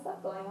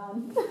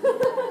fun. Great.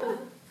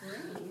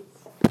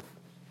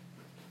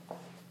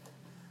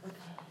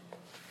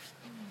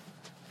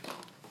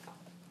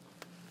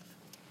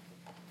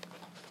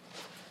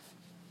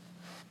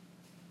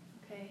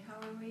 Okay, how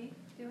are we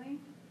doing?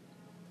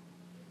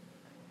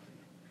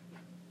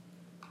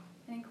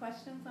 Any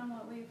questions on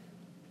what we've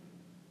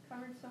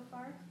covered so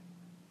far?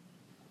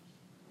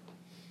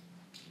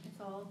 It's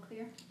all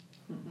clear?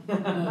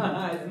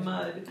 It's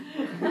mud.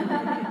 All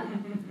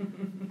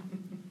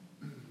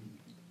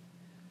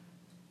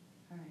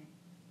right.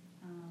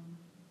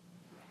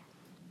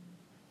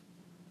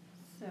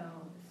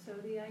 So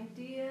the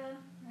idea,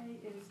 right,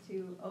 is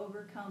to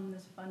overcome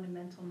this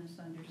fundamental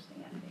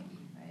misunderstanding,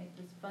 right?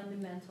 This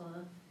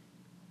fundamental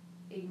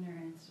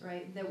ignorance,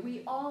 right, that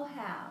we all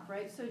have,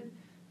 right?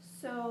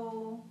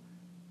 So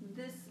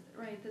this,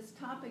 right, this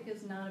topic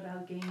is not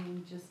about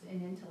gaining just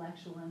an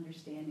intellectual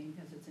understanding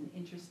because it's an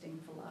interesting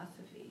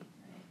philosophy,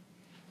 right?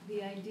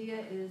 The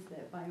idea is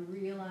that by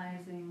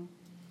realizing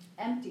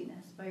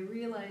emptiness, by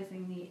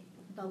realizing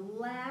the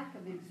lack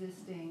of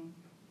existing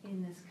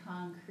in this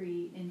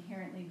concrete,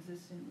 inherently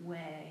existent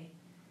way,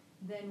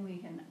 then we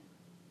can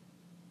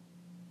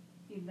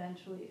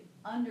eventually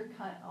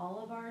undercut all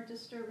of our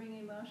disturbing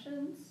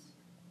emotions,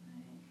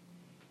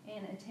 right,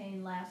 and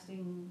attain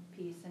lasting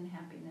peace and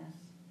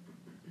happiness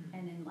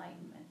and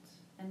enlightenment.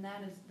 And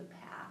that is the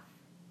path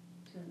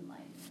to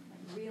enlightenment.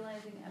 Like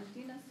realizing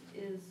emptiness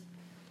is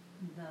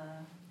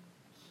the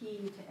key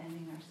to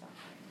ending our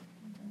suffering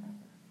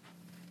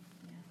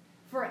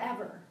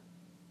forever.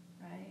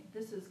 Right?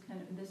 This is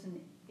an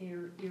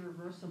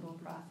irreversible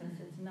process.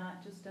 It's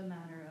not just a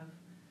matter of,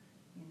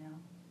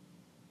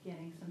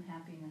 getting some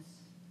happiness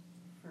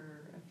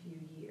for a few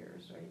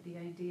years, right? The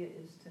idea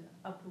is to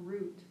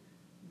uproot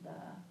the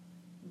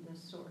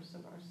source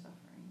of our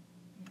suffering.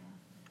 Yeah.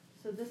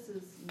 So this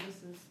is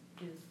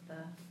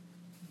the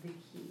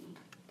key,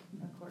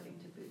 according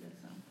to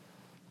Buddhism.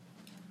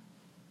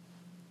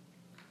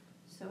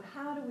 So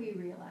how do we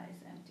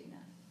realize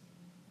emptiness?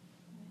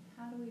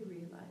 How do we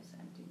realize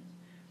emptiness?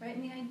 Right?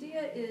 And the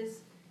idea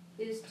is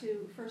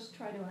to first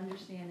try to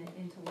understand it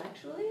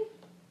intellectually,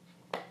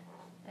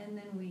 and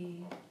then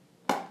we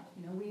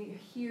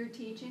hear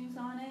teachings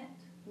on it,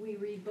 we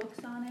read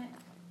books on it,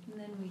 and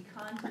then we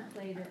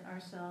contemplate it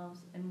ourselves,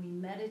 and we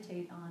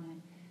meditate on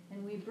it,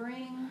 and we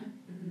bring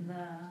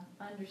the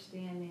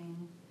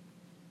understanding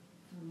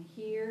from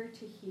here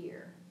to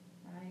here,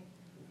 right?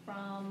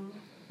 From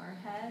our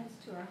heads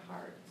to our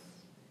hearts,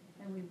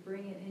 and we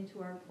bring it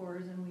into our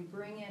pores, and we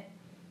bring it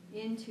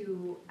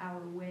into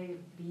our way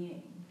of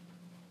being,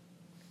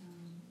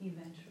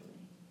 eventually.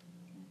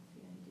 That's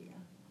the idea.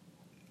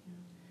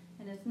 Yeah.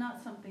 And it's not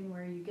something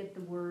where you get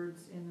the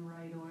words in the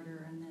right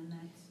order and then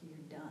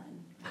you're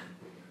done.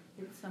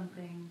 It's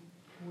something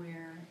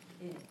where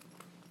it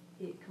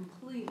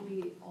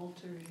completely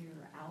alters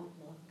your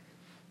outlook,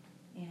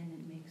 and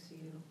it makes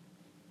you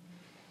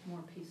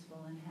more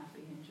peaceful and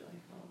happy and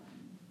joyful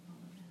and all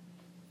of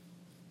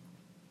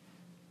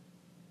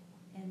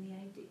that. And the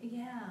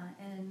idea,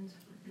 and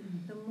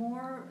the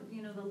more,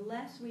 the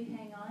less we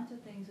hang on to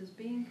things as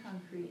being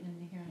concrete and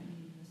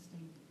inherently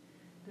existing,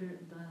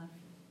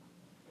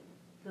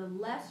 the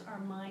less our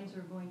minds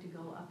are going to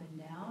go up and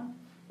down,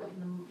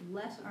 the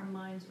less our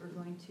minds are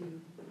going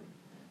to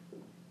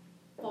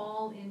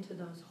fall into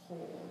those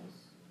holes,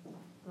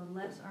 the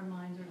less our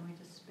minds are going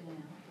to spin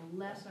out, the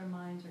less our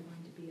minds are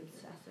going to be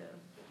obsessive.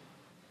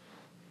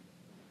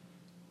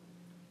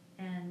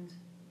 And,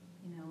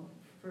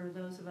 for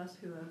those of us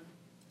who have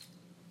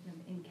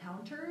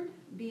encountered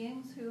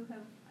beings who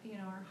have,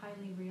 are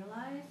highly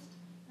realized,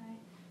 right?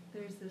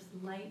 There's this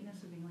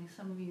lightness of being, like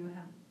some of you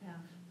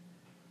have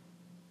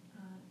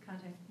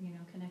contact,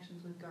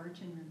 connections with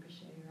Garchen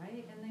Rinpoche,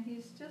 right? And then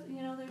he's just,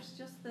 there's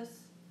just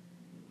this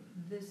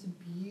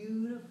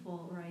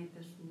beautiful, right?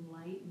 This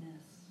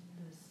lightness,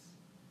 this,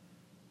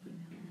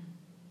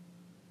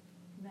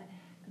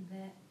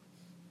 that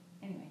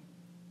anyway,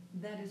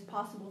 that is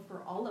possible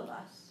for all of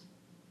us,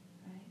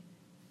 right?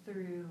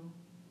 Through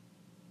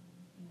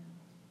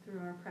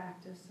our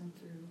practice and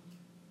through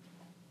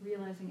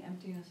realizing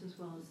emptiness as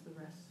well as the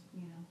rest,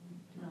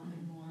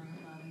 developing more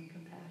loving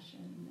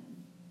compassion and,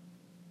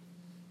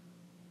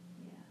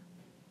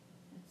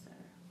 etc.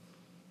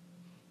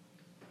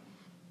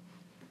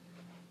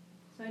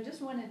 So I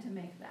just wanted to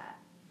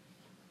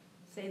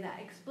say that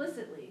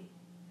explicitly,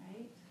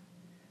 right?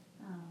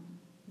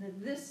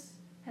 That this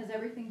has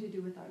everything to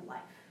do with our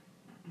life.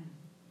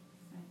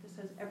 Right? This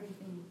has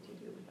everything to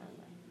do with our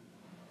life.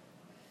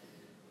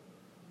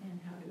 And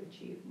how to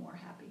achieve more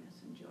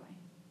happiness and joy.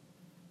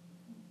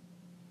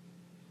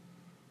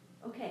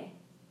 Okay,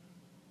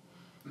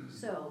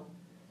 so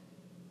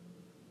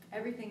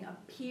everything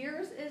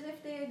appears as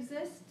if they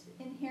exist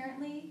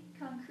inherently,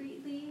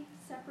 concretely,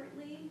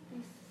 separately,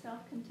 these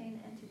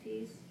self-contained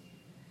entities.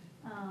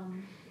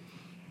 And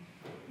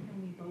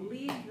we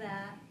believe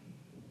that,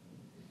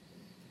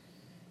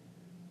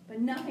 but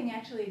nothing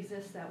actually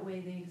exists that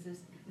way. They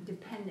exist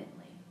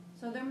dependently.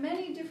 So there are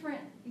many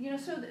different,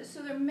 so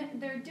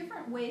there are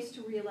different ways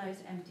to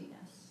realize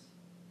emptiness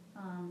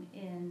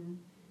in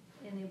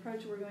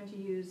approach we're going to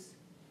use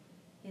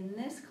in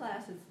this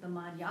class is the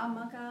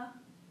Madhyamaka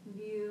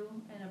view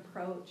and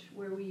approach,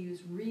 where we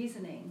use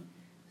reasoning.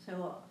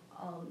 So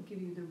I'll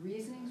give you the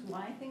reasonings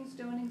why things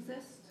don't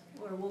exist,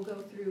 or we'll go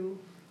through,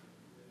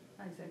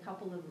 like I said, a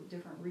couple of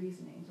different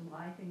reasonings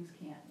why things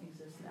can't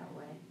exist that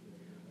way.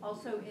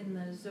 Also in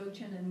the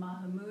Dzogchen and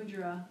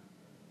Mahamudra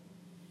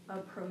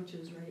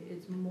approaches, right,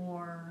 it's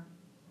more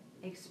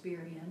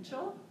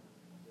experiential,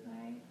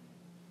 right?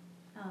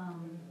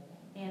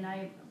 And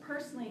I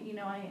personally, you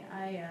know,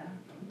 I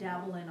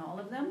dabble in all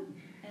of them,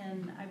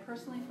 and I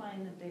personally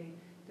find that they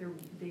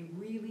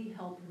really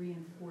help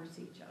reinforce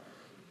each other.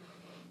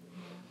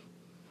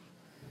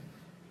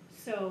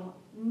 So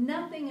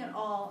nothing at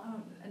all,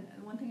 and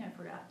one thing I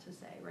forgot to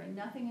say, right,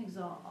 nothing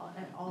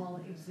at all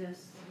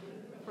exists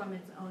from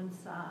its own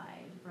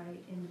side,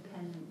 right,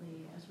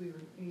 independently, as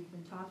we've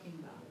been talking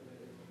about.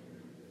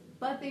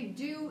 But they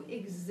do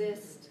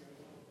exist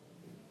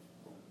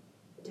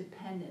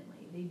dependently.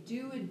 They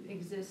do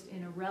exist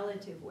in a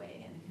relative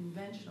way, in a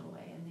conventional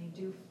way, and they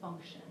do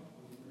function,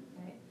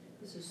 right?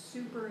 This is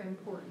super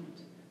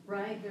important,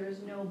 right? There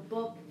is no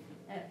book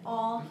at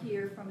all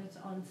here from its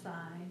own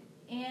side,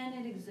 and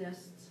it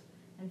exists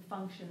and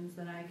functions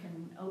that I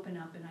can open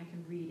up and I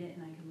can read it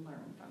and I can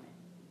learn from it.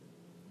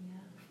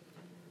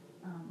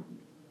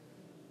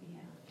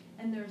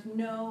 And there's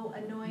no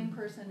annoying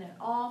person at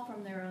all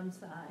from their own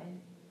side,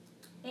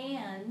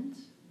 and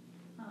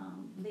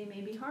they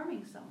may be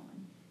harming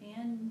someone,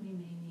 and we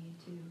may need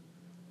to,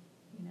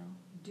 you know,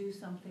 do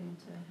something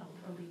to help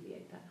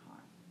alleviate that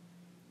harm.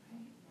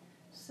 Right?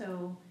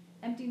 So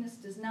emptiness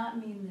does not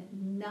mean that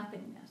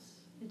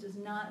nothingness. It does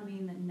not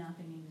mean that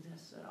nothing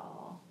exists at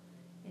all.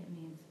 It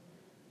means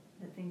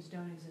that things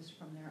don't exist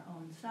from their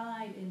own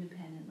side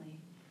independently,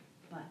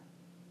 but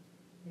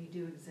they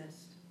do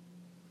exist.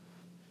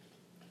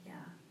 Yeah.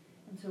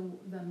 And so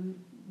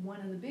one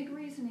of the big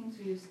reasonings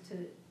used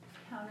to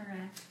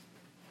counteract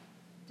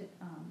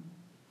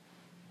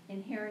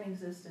inherent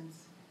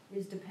existence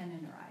is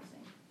dependent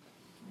arising.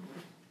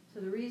 So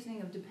the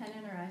reasoning of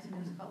dependent arising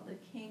is called the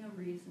king of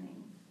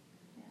reasonings.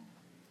 Yeah.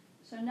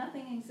 So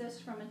nothing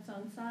exists from its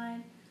own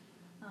side,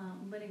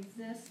 but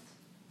exists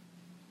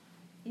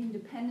in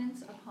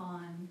dependence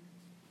upon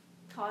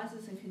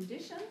causes and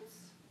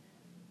conditions,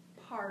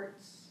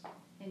 parts,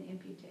 and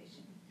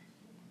imputation.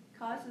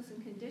 Causes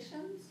and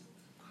conditions,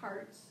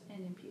 parts,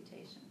 and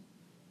imputation.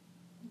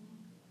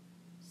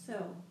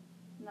 So,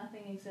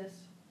 nothing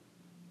exists.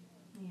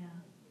 Yeah.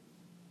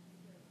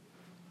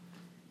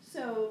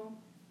 So,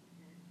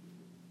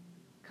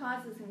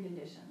 causes and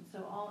conditions. So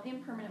all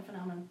impermanent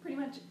phenomena, pretty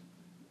much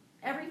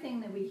everything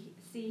that we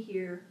see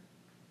here,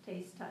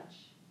 taste, touch,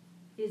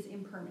 is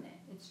impermanent.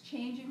 It's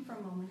changing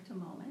from moment to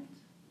moment,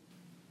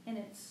 and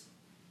it's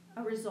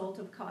a result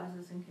of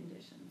causes and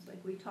conditions.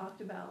 Like we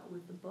talked about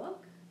with the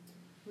book,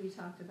 we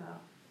talked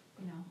about,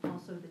 you know,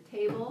 also the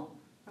table,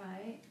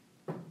 right?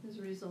 As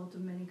a result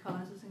of many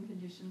causes and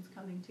conditions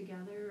coming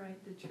together,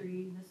 right? The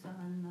tree, the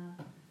sun,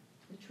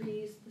 the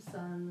trees, the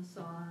sun, the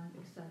saw,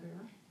 etc.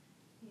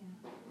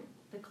 Yeah.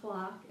 The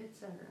clock,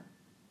 etc.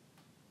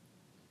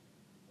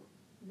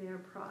 Their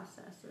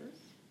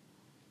processes.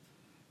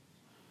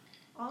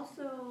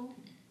 Also,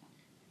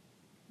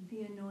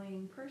 the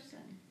annoying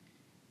person,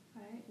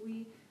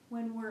 right?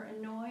 When we're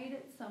annoyed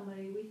at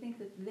somebody, we think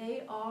that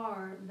they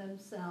are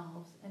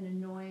themselves an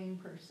annoying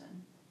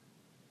person.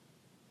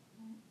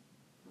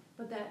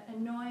 But that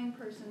annoying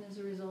person is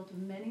a result of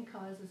many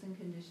causes and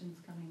conditions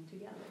coming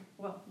together.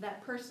 Well,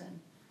 that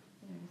person,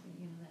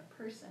 that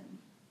person,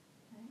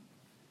 right?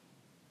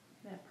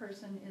 That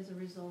person is a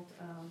result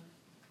of,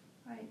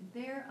 right,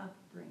 their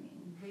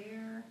upbringing,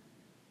 their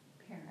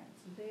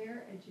parents,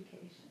 their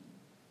education.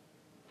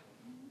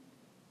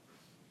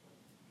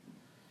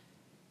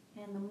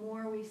 And the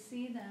more we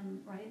see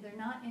them, right, they're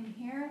not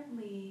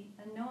inherently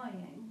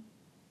annoying.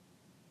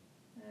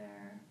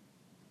 They're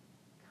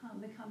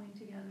the coming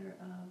together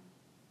of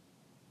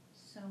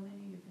so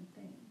many different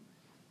things.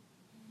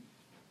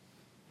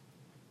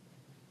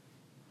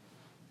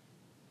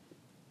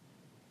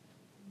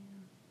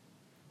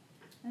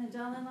 Yeah. And the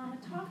Dalai Lama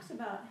talks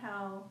about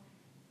how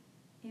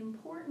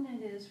important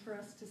it is for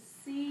us to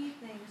see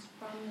things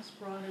from this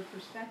broader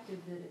perspective,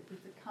 that it's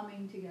the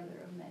coming together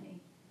of many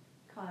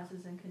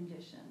causes and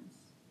conditions.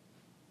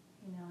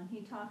 You know, and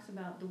he talks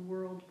about the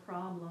world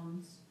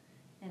problems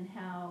and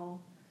how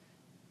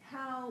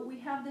we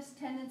have this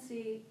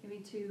tendency maybe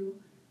to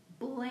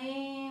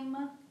blame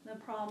the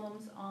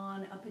problems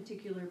on a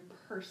particular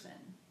person,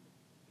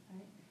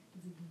 right?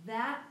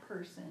 That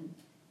person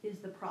is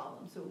the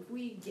problem. So if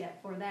we get,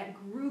 or that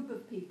group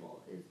of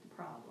people is the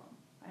problem,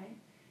 right?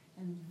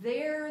 And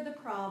they're the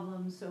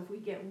problem, so if we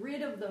get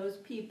rid of those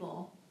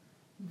people,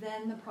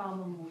 then the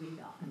problem will be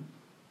gone.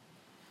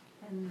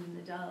 And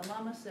the Dalai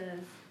Lama says,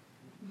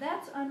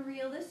 that's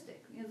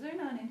unrealistic, because they're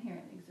not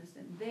inherently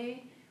existent.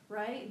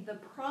 Right? The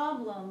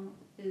problem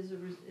is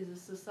a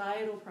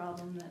societal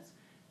problem that's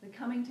the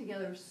coming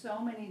together of so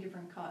many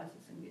different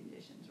causes and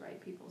conditions,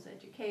 right? People's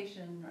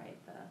education, right?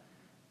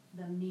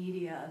 The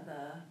media,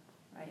 the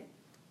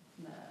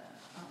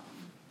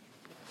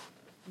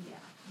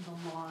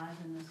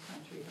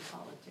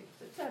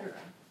etc.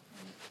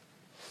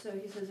 So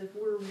he says if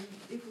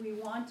we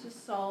want to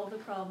solve the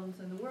problems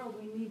in the world,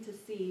 we need to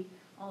see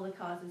all the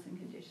causes and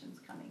conditions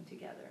coming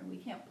together. And we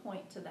can't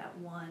point to that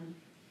one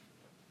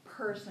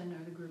person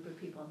or the group of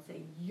people and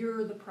say,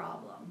 you're the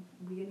problem.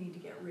 We need to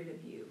get rid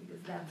of you,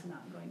 because that's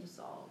not going to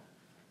solve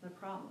the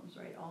problems,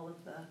 right? All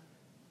of the,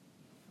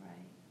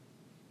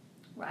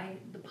 right,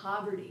 the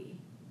poverty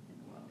in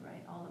the world,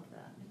 right? All of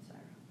that,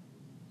 etc.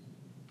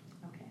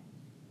 Okay.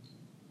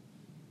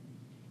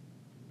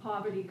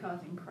 Poverty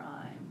causing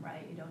crime,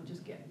 right? You don't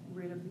just get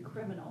rid of the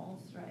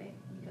criminals, right?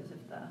 Because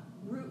if the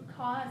root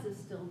cause is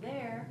still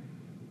there,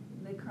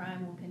 the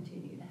crime will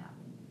continue to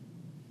happen.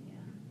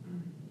 Yeah.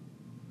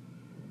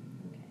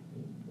 Okay.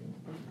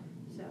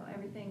 So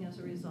everything is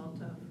a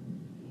result of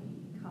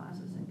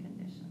causes and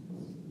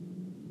conditions.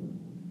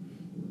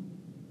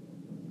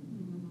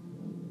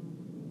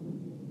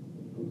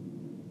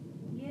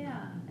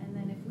 Yeah, and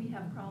then if we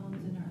have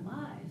problems in our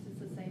lives, it's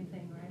the same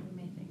thing, right? We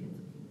may think it's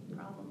a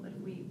problem, but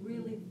if we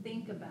really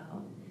think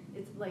about,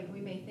 it's like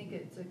we may think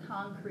it's a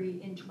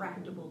concrete,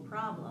 intractable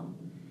problem,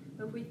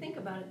 but if we think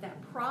about it,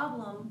 that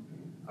problem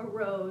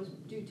arose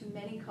due to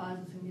many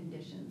causes and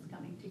conditions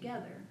coming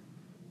together.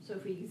 So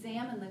if we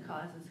examine the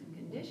causes and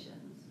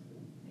conditions,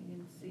 we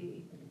can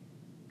see,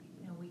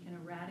 we can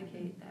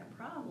eradicate that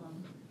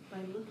problem by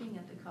looking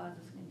at the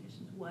causes and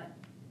conditions. What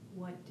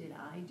did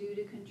I do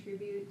to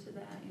contribute to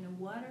that?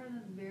 What are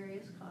the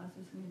various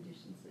causes and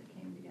conditions that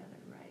came together,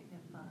 right?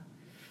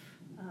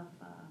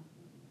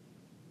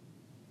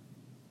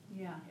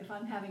 If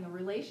I'm having a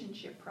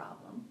relationship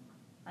problem,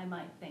 I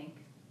might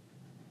think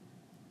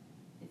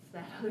it's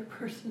that other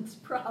person's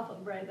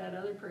problem, right? That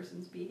other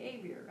person's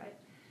behavior, right?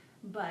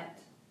 But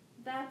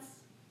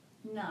that's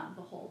not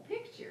the whole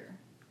picture,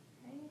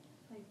 right?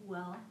 Like,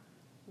 well,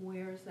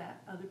 where's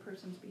that other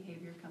person's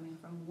behavior coming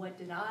from? What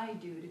did I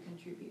do to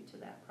contribute to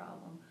that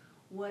problem?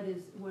 What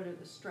are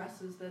the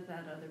stresses that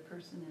other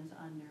person is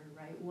under,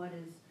 right? What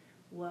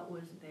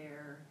was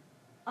their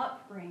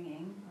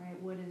upbringing, right?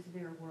 What is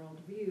their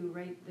worldview,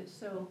 right?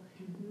 So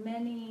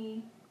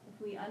many,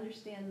 if we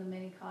understand the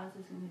many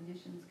causes and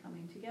conditions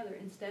coming together,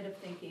 instead of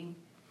thinking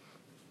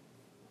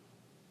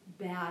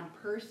bad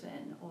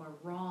person or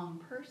wrong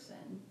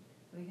person,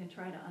 we can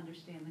try to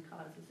understand the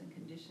causes and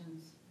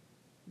conditions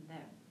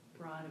that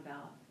brought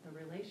about the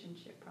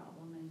relationship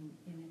problem, and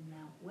in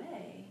that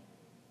way,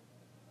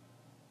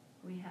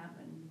 we have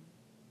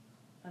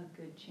a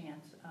good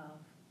chance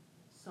of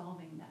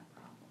solving that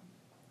problem,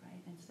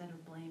 right? Instead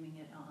of blaming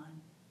it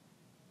on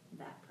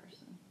that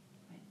person,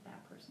 right?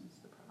 That person's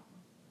the problem.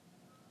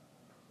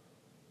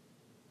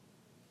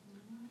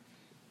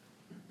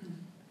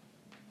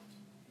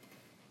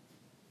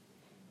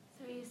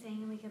 So are you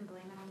saying we can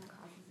blame it on the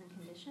causes and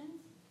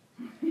conditions?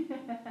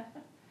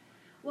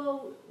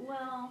 Well,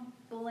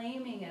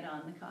 blaming it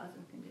on the causes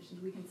and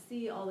conditions. We can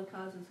see all the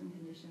causes and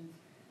conditions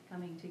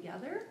coming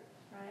together,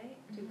 right,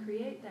 to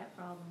create that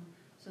problem.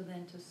 So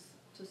then to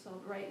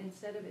solve, right,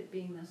 instead of it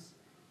being this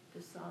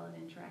solid,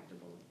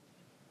 intractable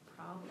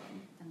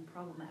problem and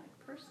problematic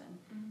person,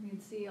 we can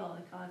see all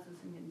the causes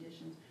and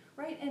conditions,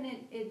 right, and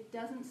it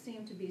doesn't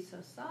seem to be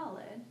so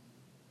solid,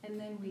 and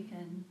then we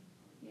can,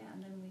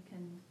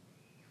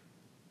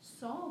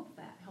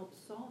 help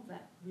solve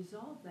that,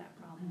 resolve that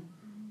problem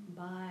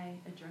by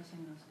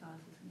addressing those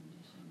causes and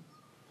conditions.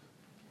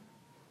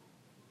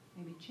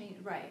 Maybe change,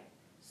 right.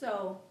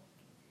 So,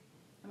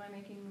 am I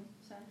making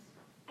sense?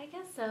 I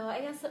guess so.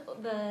 I guess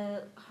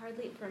the hard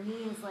leap for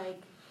me is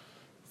what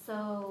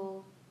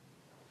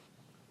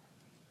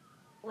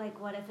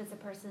if it's a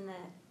person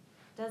that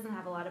doesn't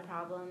have a lot of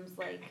problems,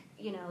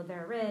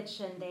 they're rich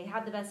and they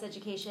had the best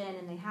education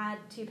and they had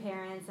 2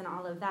 parents and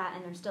all of that,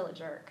 and they're still a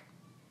jerk,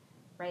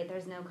 right?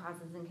 There's no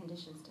causes and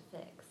conditions to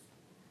fix.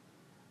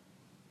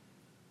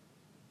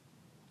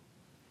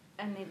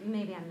 And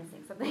maybe I'm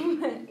missing something,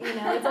 but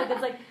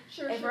it's like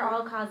Sure. we're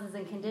all causes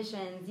and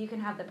conditions, you can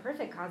have the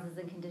perfect causes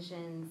and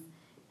conditions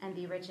and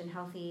be rich and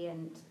healthy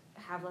and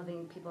have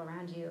loving people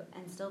around you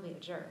and still be a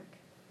jerk.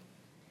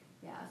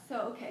 Yeah,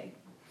 so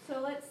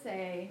let's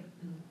say,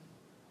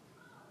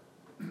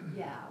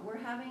 we're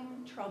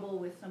having trouble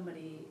with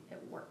somebody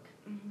at work.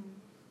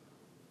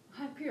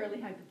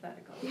 Purely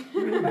hypothetical.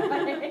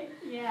 Right?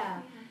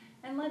 Yeah.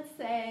 And let's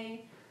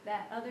say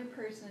that other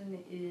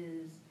person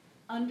is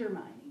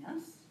undermining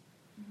us,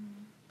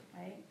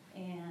 right?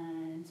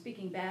 And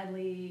speaking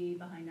badly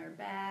behind our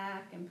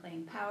back and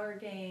playing power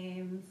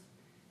games,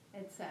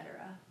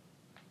 etc.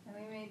 And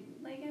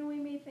we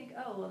may think,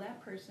 oh, well,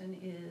 that person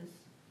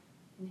is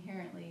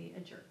inherently a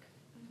jerk.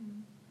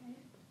 Right?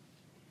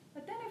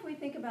 But then if we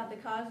think about the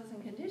causes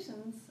and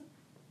conditions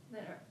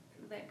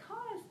that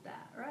caused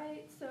that,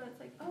 right? So it's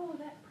like, oh,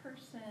 that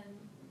person,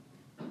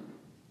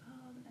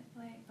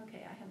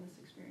 okay, I had this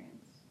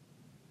experience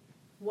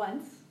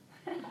once.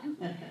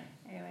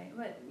 Anyway,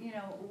 but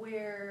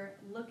where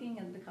looking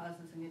at the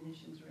causes and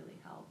conditions really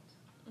helped.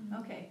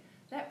 Okay,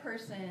 that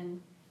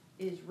person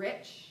is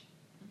rich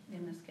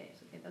in this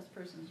case. Okay, this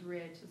person's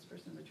rich, this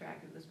person's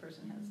attractive, this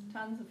person has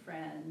tons of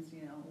friends,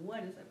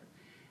 what is it?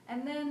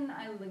 And then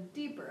I look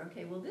deeper.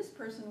 Okay, well, this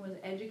person was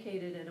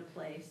educated at a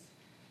place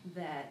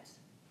that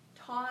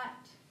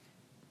taught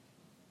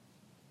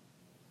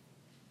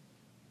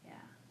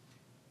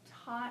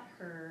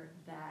her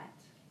that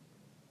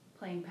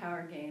playing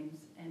power games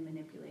and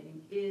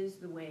manipulating is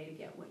the way to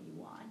get what you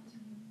want.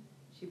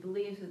 She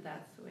believes that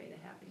that's the way to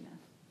happiness.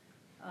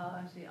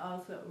 She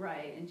also,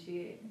 right, and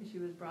she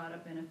was brought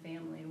up in a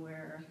family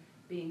where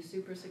being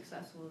super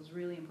successful is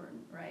really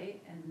important,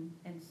 right?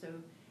 And so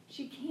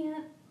she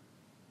can't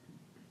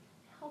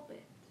help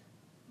it,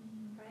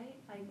 right?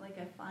 I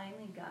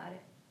finally got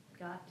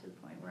to the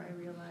point where I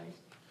realized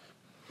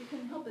she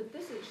couldn't help it.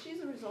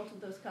 She's a result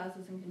of those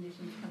causes and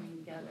conditions coming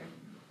together.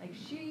 Like,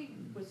 she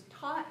was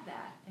taught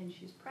that, and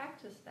she's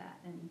practiced that,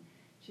 and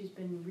she's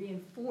been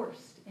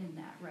reinforced in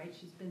that, right?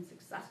 She's been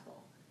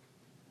successful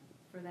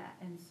for that,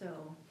 and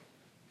so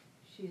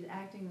she's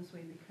acting this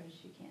way because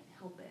she can't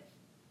help it,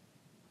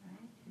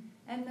 right?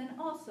 And then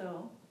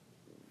also,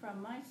 from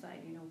my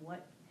side,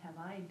 what have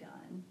I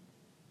done,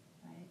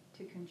 right,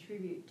 to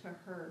contribute to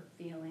her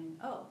feeling,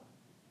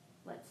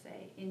 let's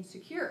say,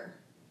 insecure,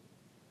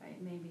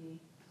 right? Maybe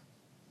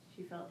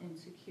she felt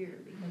insecure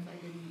because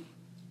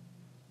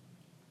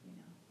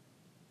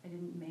I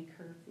didn't make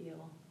her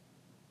feel,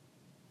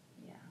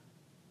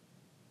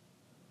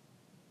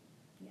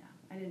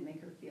 I didn't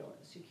make her feel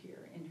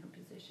secure in her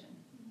position.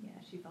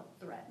 Yeah, she felt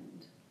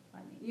threatened by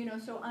me.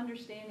 So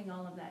understanding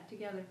all of that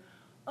together.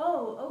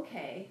 Oh,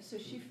 okay, so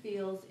she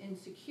feels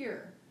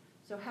insecure.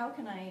 So how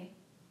can I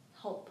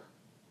help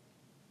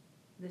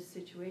this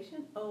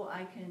situation? Oh,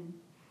 I can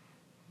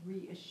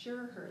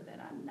reassure her that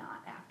I'm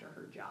not after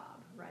her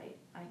job, right?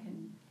 I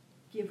can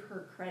give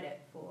her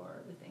credit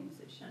for the things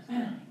that she's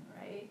doing,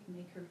 right?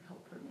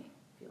 Help her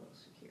feel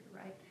secure,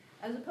 right?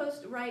 As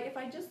opposed to, right, if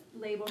I just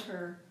label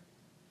her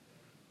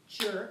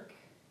jerk,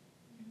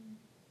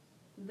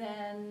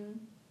 then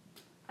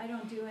I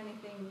don't do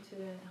anything to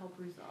help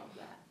resolve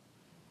that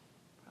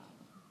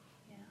problem.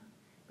 Yeah.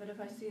 But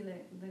if I see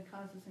the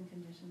causes and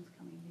conditions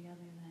coming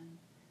together, then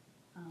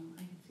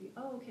I can see,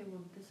 okay,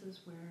 well, this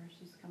is where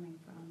she's coming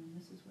from, and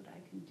this is what I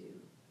can do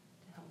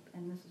to help,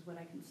 and this is what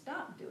I can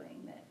stop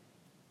doing that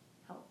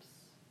helps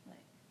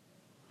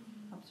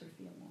her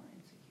feel more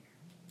insecure.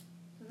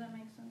 Does that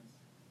make sense?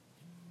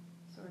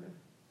 Sort of.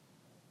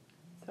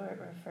 So it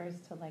refers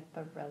to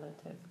the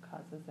relative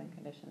causes and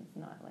conditions,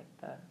 not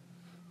the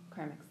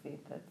karmic seed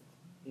that's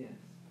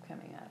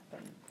coming up,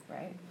 and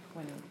right?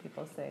 When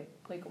people say,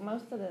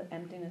 most of the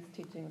emptiness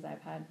teachings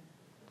I've had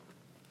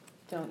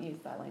don't use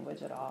that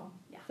language at all.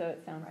 Yeah. So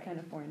it sounds Right. kind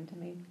of foreign to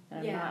me,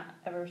 and I'm not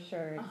ever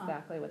sure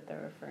exactly what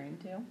they're referring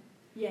to.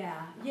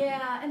 Yeah,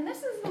 and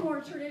this is the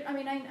more traditional,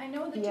 I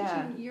know the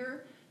teaching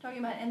you're talking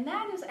about, and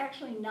that is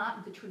actually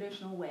not the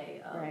traditional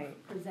way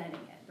of presenting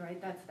it, right?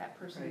 That's that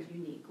person's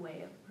unique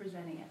way of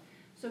presenting it.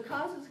 So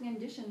causes and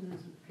conditions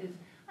is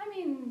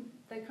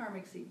the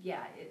karmic seed,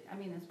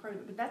 it's part of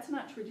it, but that's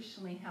not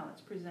traditionally how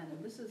it's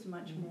presented. This is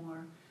much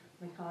more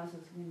the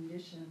causes and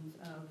conditions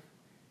of,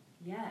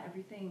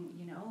 everything,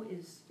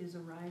 is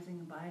arising,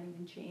 abiding,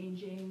 and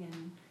changing,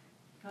 and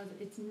because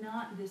it's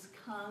not this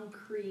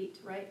concrete,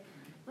 right?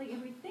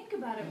 If we think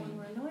about it, when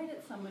we're annoyed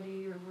at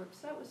somebody or we're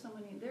upset with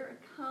somebody, they're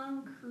a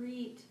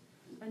concrete,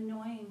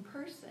 annoying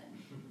person.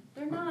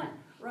 They're not,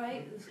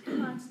 right, this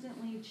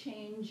constantly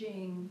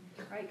changing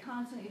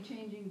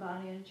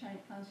body and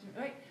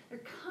right?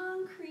 They're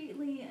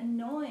concretely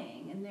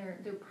annoying, and they're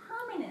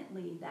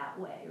permanently that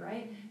way,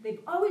 right?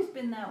 They've always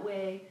been that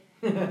way,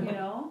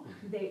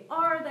 they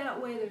are that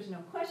way, there's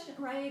no question,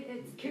 right?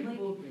 It's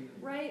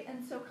right?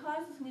 And so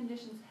causes and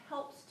conditions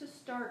helps to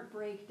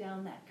break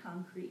down that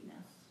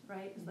concreteness.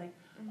 Right? It's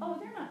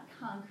they're not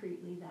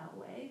concretely that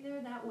way.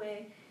 They're that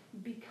way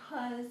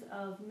because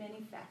of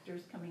many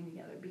factors coming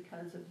together,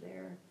 because of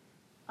their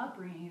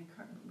upbringing,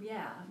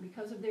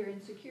 because of their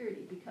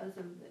insecurity, because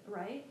of,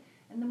 right?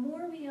 And the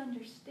more we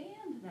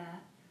understand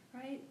that,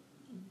 right,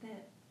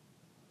 that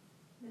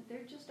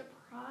they're just a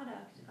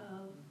product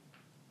of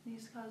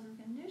these causes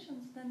and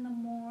conditions, then the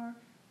more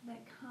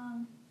that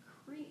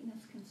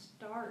concreteness can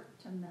start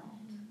to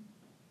melt.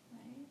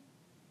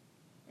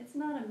 It's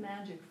not a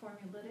magic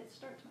formula, but it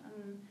starts.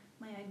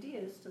 My idea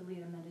is to lead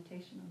a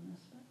meditation on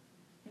this, but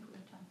if we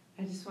have time.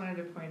 I just wanted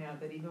to point out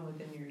that even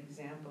within your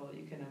example,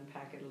 you can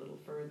unpack it a little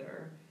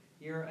further.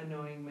 Your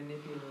annoying,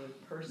 manipulative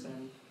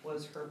person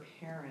was her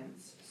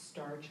parents'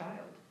 star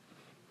child,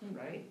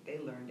 right?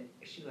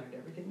 She learned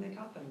everything they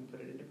taught them and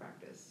put it into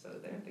practice. So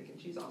they're thinking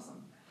she's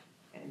awesome.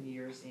 And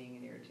you're seeing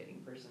an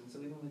irritating person. So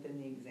even within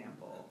the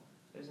example,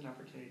 there's an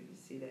opportunity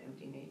to see the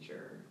empty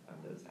nature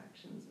of those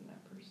actions in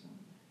that person.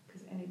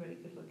 Because anybody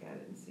could look at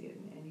it and see it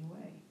in any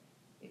way.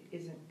 It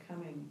isn't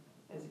coming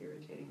as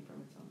irritating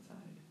from its own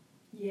side.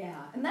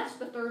 Yeah, and that's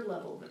the third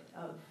level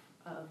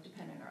of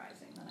dependent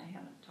arising that I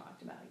haven't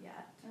talked about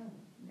yet. Oh.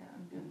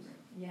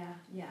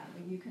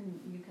 But you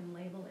can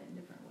label it in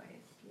different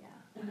ways. Yeah.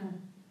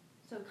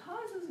 So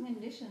causes and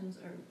conditions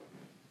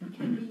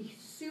can be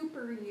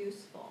super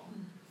useful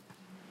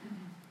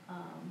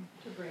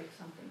to break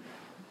something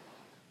down.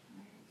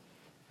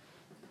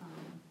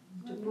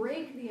 Right? To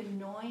break the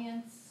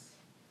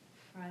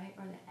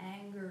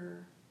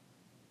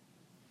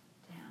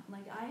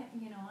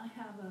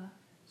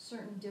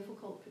certain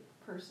difficult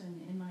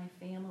person in my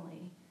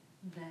family,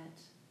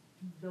 that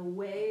the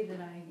way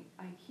that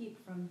I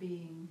keep from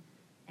being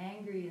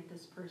angry at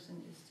this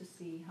person is to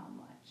see how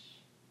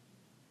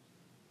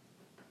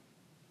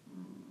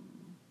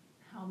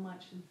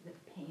much of the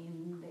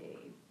pain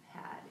they've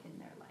had in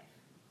their life.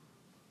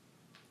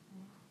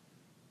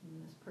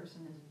 And this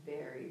person is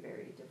very,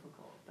 very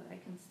difficult, but I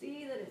can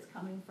see that it's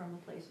coming from a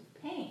place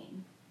of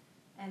pain,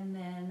 and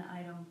then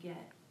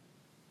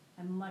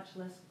I'm much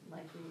less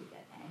likely to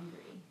get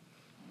angry.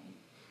 Right?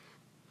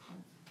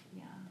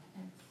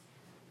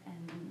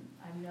 And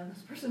I've known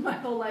this person my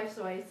whole life,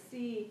 so I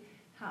see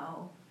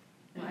how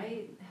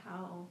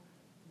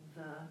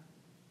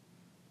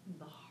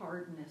the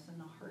hardness and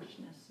the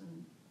harshness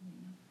and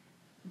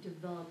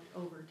developed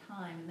over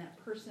time, and that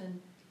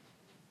person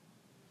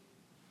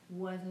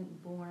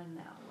wasn't born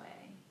that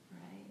way,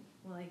 right?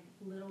 Like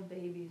little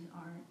babies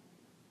aren't,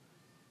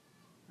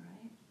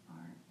 right?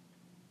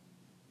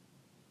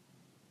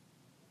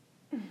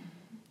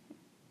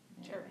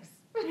 Jerks.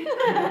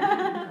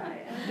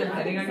 Right.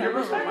 Depending on your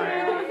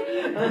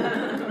perspective.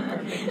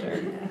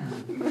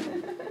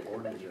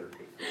 Born a jerk.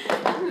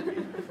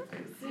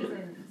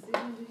 Susan, did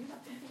you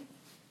have something?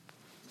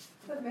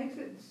 That makes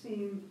it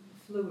seem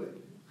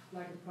fluid,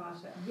 like a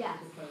process, Yes.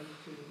 as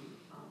opposed to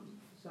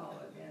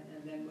solid.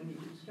 And then when you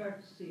can start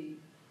to see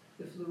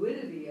the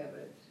fluidity of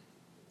it,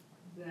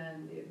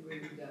 then it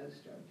really does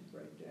start to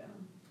break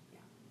down.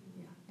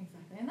 Yeah,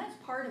 exactly. And that's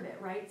part of it,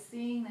 right?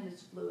 Seeing that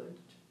it's fluid,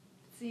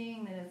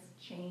 seeing that it's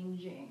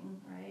changing,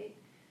 right?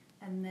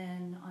 And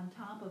then on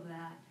top of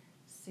that,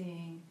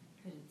 seeing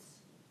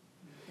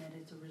that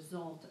it's a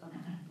result of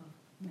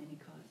many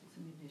causes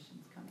and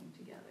conditions coming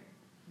together.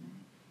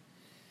 Right?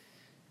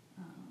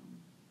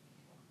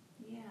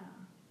 Yeah.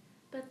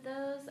 But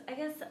those, I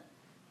guess,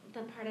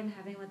 the part I'm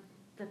having with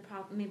the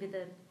problem,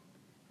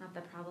 not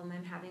the problem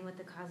I'm having with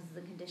the causes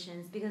and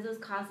conditions, because those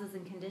causes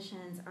and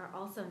conditions are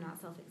also not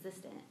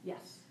self-existent.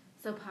 Yes.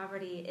 So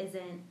poverty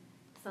isn't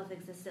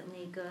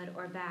self-existently good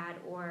or bad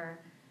or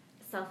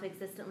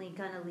self-existently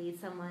gonna lead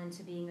someone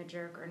to being a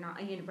jerk or not,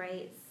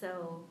 right?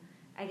 So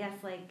I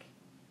guess, like,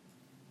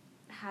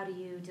 how do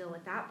you deal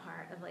with that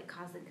part of, like,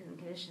 causes and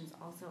conditions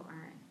also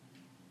aren't?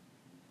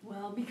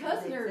 Well,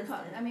 because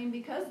Existent.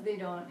 because they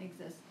don't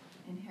exist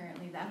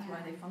inherently, that's why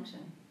Yeah. they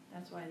function.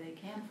 That's why they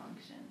can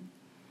function.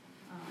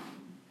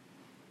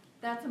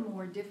 That's a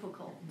more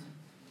difficult,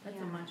 that's a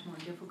Yeah. much more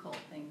difficult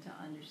thing to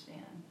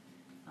understand.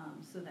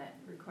 So that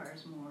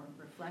requires more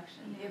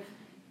reflection. Yeah.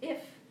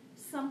 If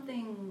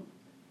something,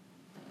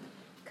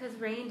 Because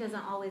rain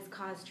doesn't always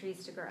cause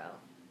trees to grow,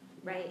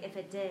 right? If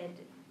it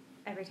did,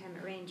 every time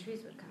it rained,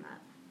 trees would come up,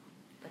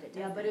 but it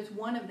doesn't. yeah, but it's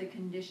one of the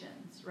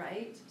conditions,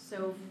 right?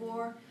 So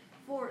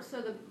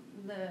so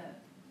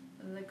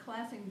the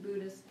classic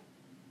Buddhist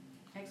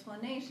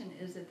explanation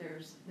is that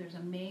there's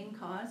a main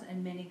cause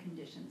and many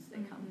conditions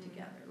that come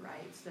together,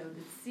 right? So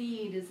the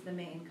seed is the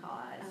main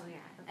cause. Oh, yeah.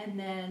 Okay. And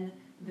then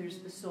there's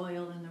the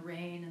soil and the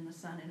rain and the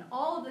sun, and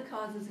all of the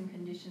causes and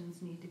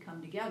conditions need to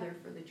come together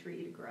for the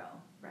tree to grow,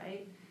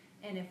 right?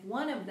 And if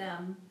one of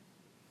them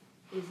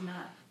is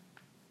not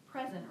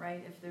present,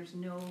 right, if there's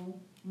no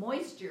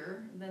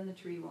moisture, then the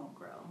tree won't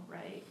grow,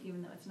 right?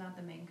 Even though it's not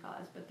the main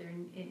cause, but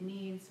it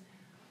needs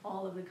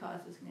all of the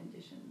causes and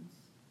conditions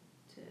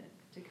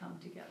to come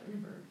together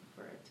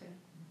for it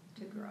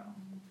to grow.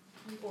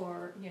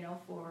 Or,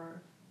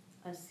 for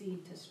a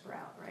seed to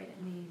sprout, right?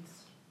 It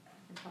needs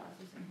the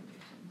causes and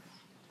conditions.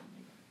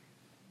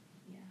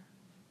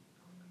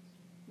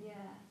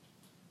 Yeah.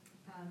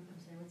 I'm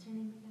sorry, what's your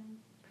name again?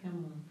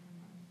 Pamela.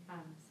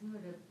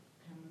 Similar to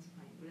Pamela's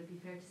point, would it be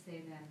fair to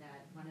say then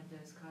that one of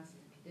those causes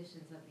and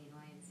conditions of the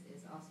annoyance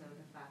is also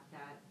the fact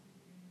that,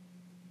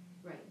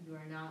 right, you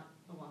are not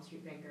a Wall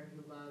Street banker who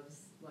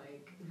loves,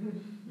 like,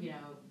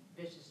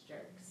 vicious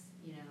jerks,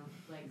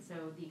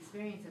 so the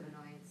experience of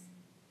annoyance,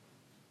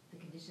 the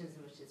conditions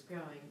in which it's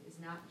growing, is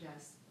not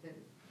just the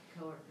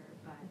coworker,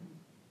 but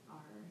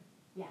our,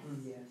 Yes.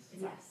 Yes.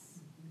 it's Yes.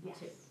 us Yes.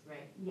 too,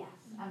 right? Yes,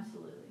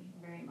 absolutely,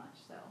 very much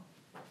so.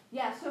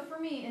 Yeah, so for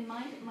me, in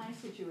my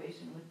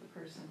situation with the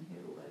person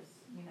who was,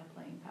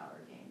 playing power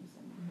games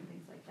and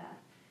things like that,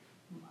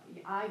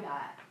 I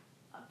got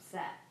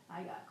upset.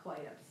 I got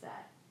quite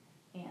upset.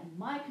 And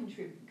my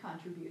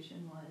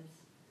contribution was,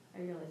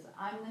 I realized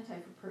I'm the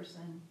type of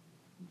person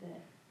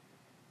that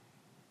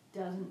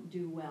doesn't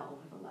do well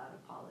with a lot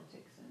of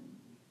politics and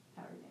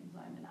power games.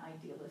 I'm an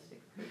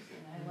idealistic person.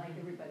 I like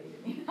everybody to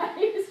be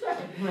nice,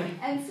 right?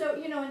 And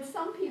so, and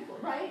some people,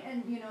 right?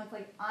 And, it's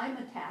like I'm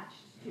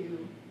attached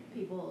to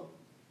people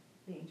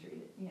being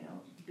treated,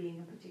 being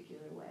a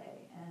particular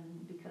way.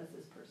 And because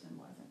this person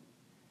wasn't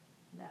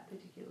that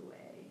particular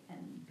way,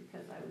 and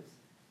because I was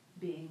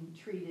being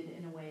treated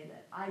in a way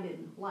that I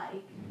didn't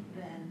like,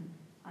 then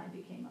I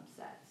became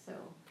upset. So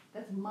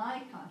that's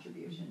my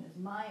contribution, is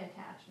my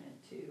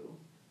attachment to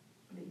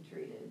being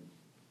treated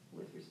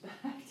with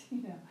respect,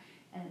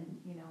 and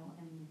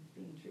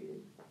being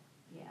treated,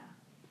 yeah.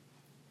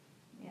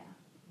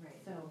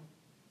 Right. So,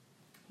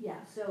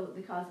 yeah, So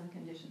the cause and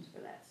conditions for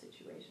that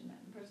situation,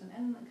 that person,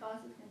 and the cause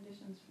and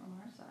conditions from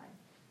our side,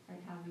 right?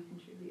 How we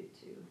contribute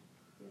to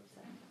the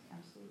upsetness,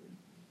 absolutely.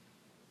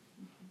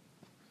 Okay.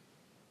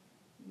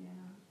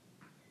 Yeah.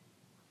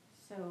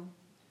 So,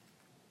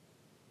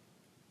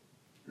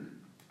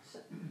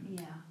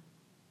 yeah.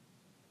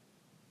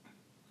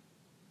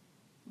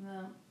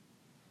 Well,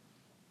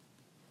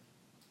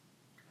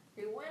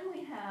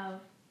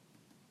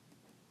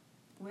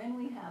 when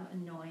we have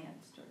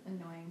annoyance or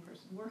annoying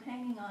person, we're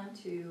hanging on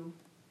to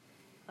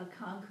a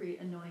concrete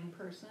annoying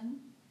person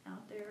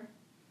out there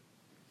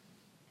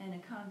and a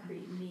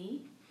concrete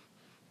me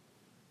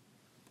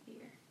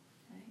here,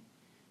 right?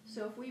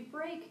 So if we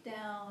break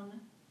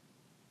down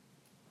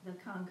the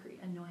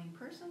concrete annoying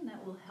person,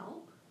 that will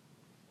help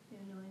the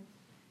annoyance.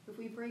 If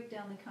we break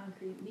down the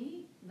concrete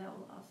me, that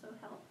will also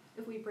help.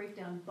 If we break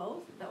down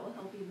both, that will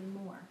help even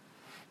more.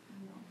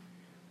 You know?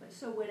 But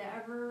so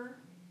whatever,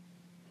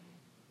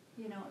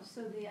 you know,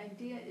 so the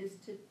idea is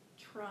to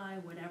try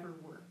whatever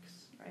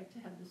works, right? To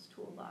have this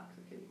toolbox,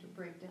 okay, to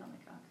break down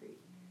the concrete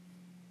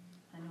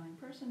annoying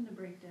person, to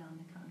break down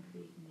the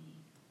concrete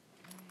me.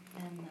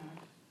 And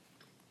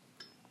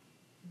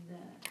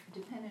the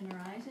dependent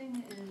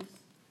arising is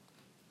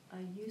a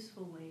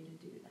useful way to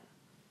do that.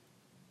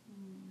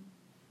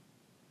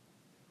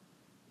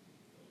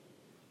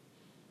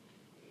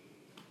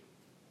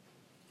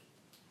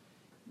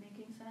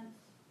 Making sense?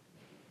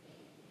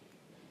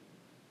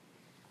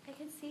 I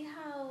can see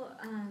how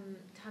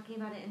talking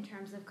about it in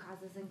terms of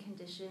causes and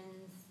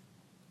conditions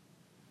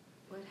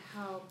would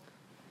help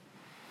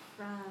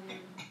from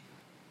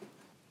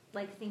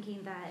like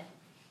thinking that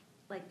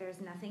like there's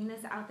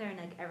nothingness out there and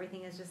like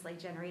everything is just like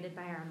generated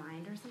by our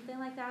mind or something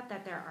like that,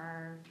 that there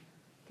are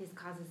these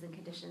causes and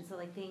conditions. So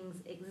like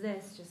things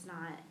exist, just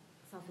not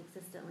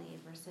self-existently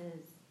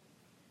versus,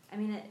 I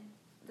mean,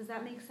 does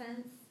that make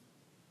sense?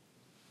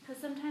 Because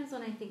sometimes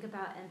when I think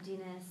about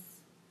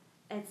emptiness,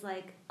 it's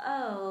like,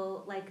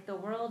 oh, like the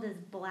world is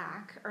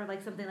black or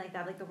like something like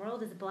that. Like the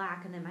world is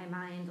black and then my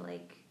mind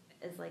like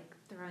is like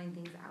throwing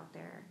things out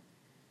there.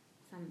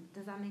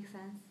 Does that make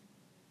sense?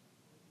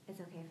 It's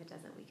okay if it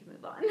doesn't, we can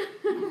move on.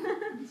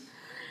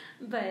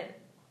 But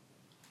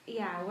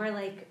yeah, we're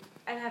like,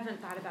 I haven't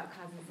thought about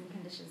causes and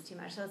conditions too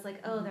much. So it's like,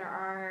 oh, there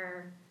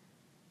are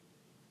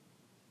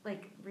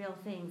like real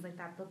things, like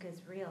that book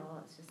is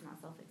real, it's just not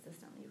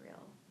self-existently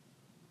real.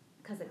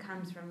 Because it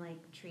comes from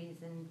like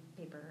trees and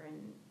paper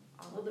and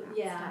all of that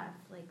stuff.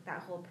 Like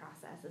that whole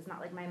process. It's not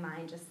like my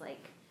mind just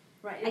like,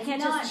 right. I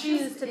can't just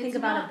choose to think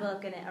about a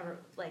book and it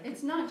like.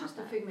 It's not just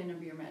a figment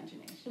of your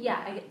imagination.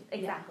 Yeah,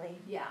 exactly.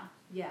 Yeah.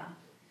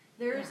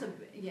 There's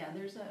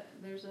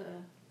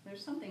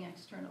something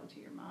external to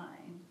your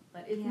mind,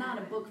 but it's not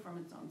a book from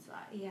its own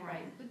side. Yeah.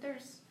 Right. But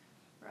there's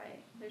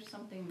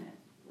something that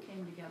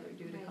came together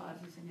due to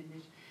causes and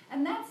conditions.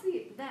 And that's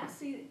the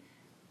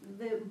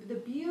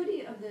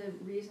beauty of the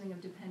reasoning of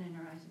dependent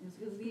arising is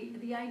because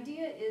the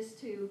idea is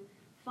to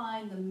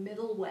find the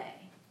middle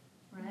way,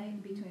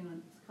 right, between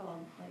what's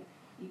called like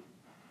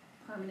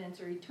permanence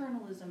or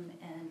eternalism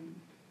and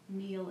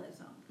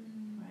nihilism,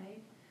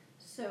 right?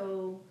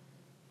 So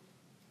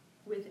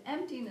with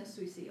emptiness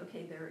we see,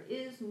 okay, there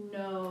is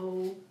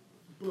no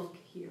book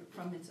here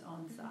from its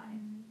own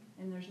side,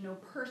 and there's no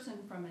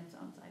person from its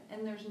own side,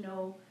 and there's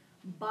no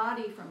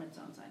body from its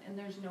own side, and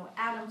there's no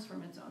atoms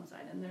from its own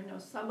side, and there are no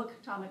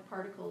subatomic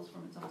particles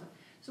from its own side.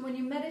 So when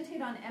you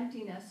meditate on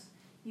emptiness,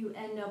 you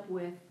end up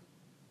with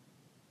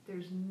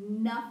there's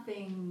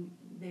nothing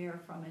there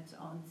from its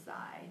own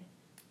side.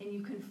 And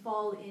you can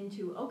fall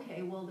into,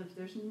 okay, well, if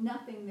there's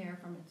nothing there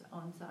from its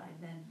own side,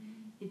 then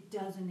it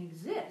doesn't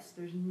exist.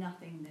 There's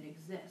nothing that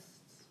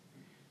exists.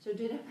 So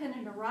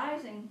dependent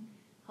arising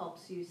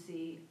helps you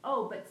see,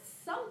 oh, but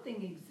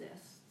something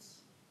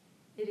exists.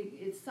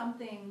 It's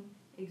something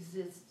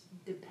exists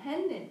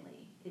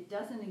dependently. It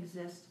doesn't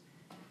exist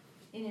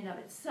in and of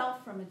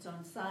itself from its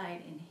own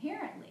side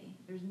inherently.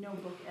 There's no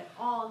book at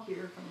all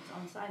here from its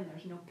own side, and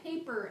there's no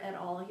paper at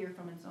all here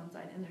from its own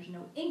side, and there's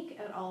no ink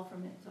at all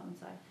from its own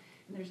side,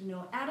 and there's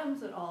no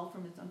atoms at all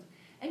from its own side.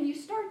 And you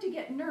start to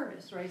get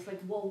nervous, right? It's like,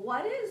 well,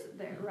 what is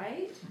there,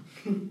 right?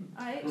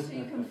 Right? So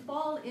you can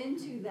fall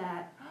into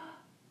that,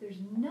 there's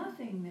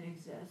nothing that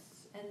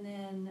exists, and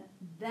then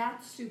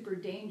that's super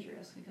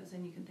dangerous because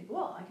then you can think,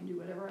 well, I can do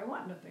whatever I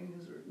want,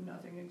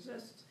 nothing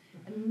exists.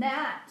 And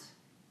that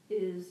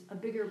is a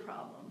bigger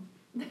problem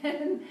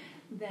than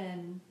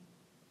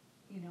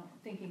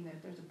thinking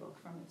that there's a book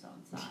from its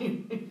own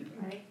side,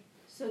 right?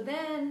 So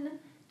then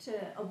to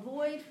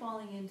avoid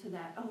falling into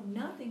that, oh,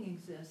 nothing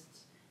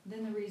exists,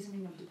 then the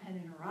reasoning of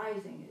dependent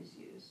arising is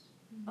used.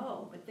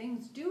 Oh, but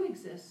things do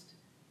exist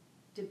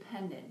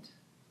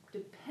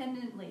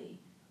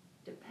dependently,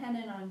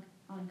 dependent on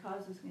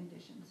causes and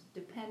conditions,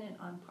 dependent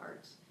on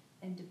parts,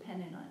 and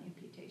dependent on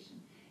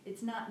imputation.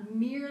 It's not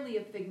merely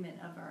a figment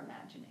of our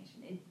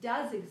imagination. It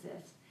does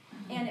exist,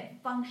 and it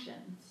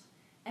functions.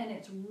 And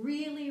it's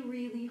really,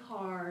 really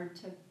hard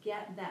to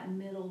get that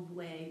middle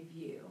way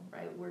view,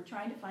 right? We're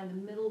trying to find the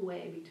middle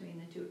way between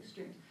the two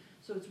extremes.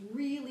 So it's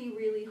really,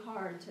 really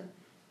hard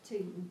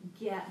to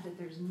get that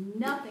there's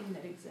nothing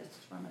that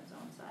exists from its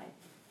own side,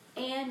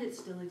 and it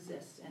still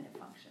exists and it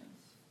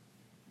functions.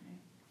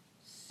 Right?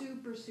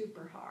 Super,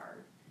 super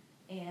hard.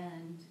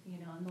 And,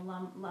 and the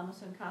Lama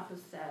Tsongkhapa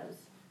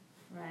says,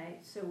 right,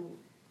 so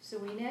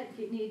we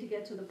need to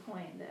get to the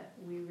point that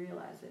we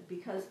realize that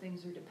because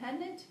things are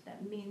dependent,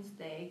 that means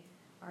they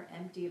are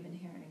empty of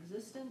inherent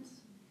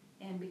existence,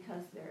 and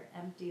because they're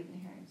empty of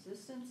inherent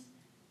existence,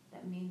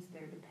 that means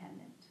they're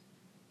dependent.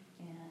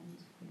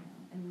 And,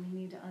 and we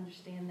need to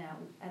understand that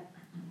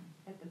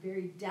at the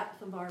very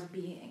depth of our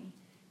being.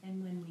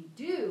 And when we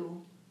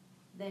do,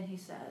 then he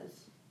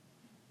says,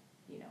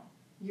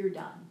 you're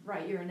done,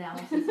 right? Your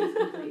analysis is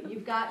complete.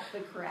 You've got the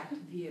correct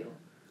view,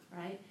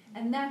 right?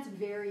 And that's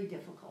very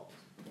difficult.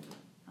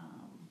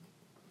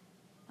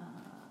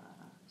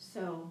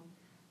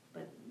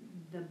 But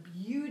the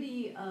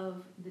beauty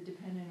of the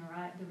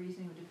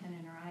reasoning of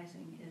dependent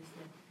arising is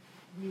that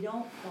we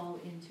don't fall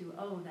into,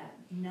 that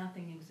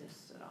nothing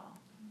exists at all.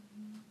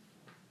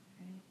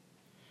 Right?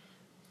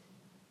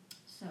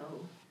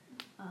 So,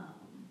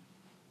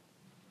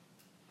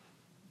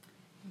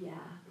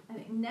 I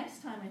think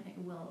next time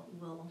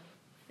we'll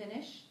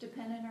finish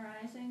dependent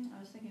arising. I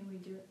was thinking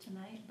we'd do it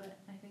tonight, but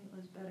I think it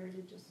was better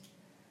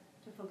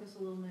to focus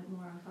a little bit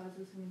more on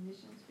causes and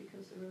conditions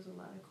because there was a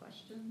lot of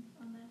questions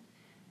on that.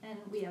 And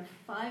we have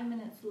 5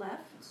 minutes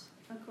left,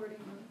 according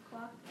to the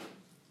clock.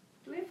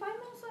 Do we have 5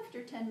 minutes left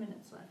or 10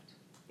 minutes left?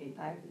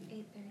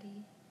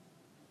 8:30.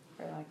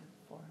 For like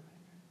 4.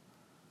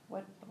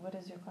 What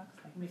does your clock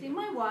say? See,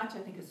 my watch I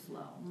think is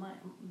slow.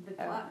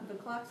 The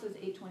clock says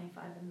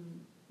 8:25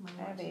 and my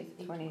I have watch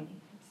is 8:20.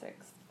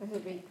 8:26.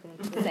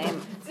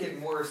 Same. It's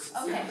getting worse.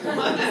 Okay. So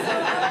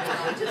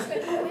I'm just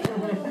going to make a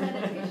little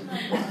meditation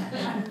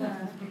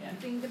on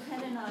being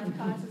dependent on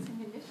causes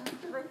and conditions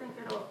because I think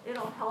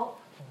it'll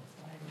help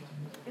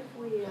if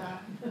we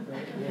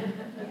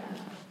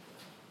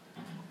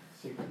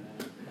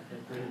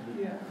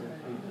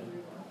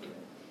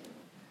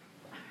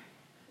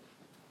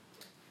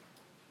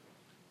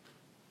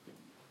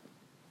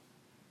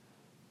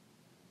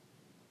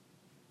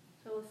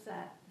So we'll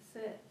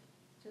sit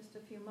just a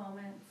few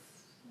moments,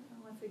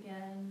 once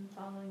again,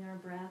 following our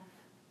breath.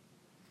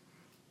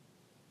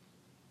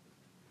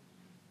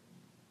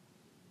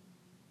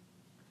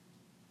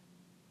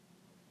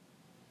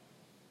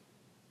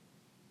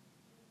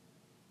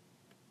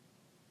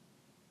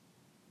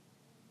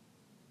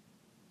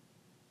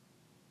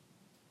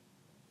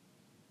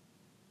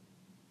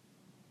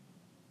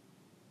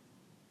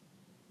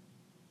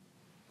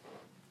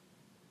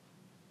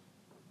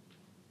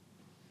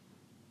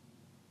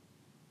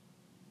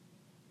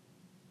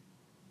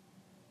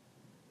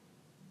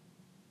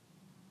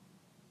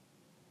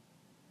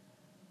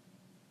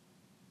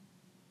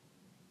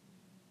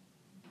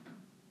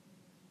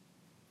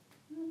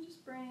 And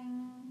just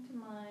bring to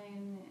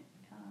mind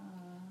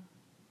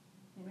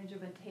the image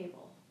of a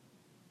table.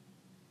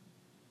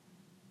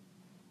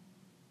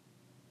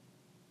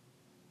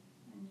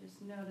 And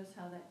just notice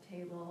how that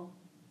table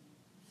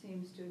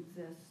seems to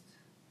exist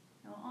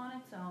on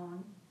its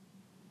own,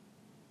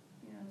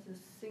 as a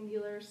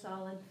singular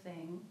solid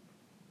thing.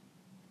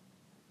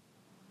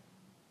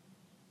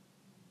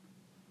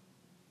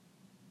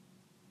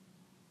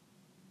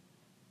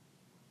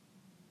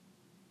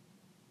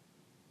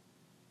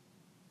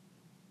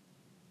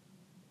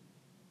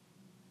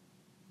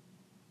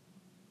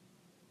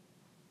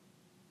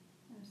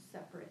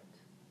 Separate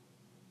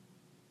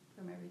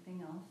from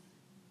everything else,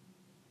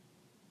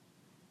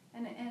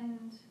 and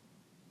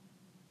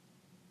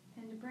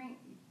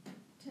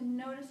to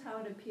notice how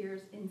it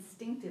appears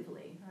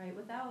instinctively, right,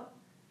 without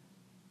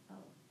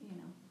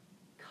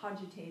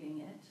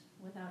cogitating it,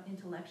 without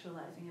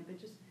intellectualizing it, but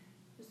just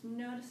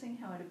noticing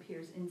how it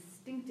appears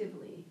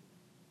instinctively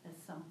as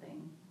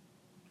something,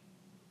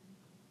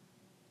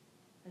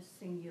 a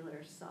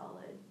singular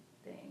solid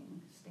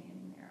thing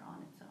standing there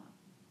on its own.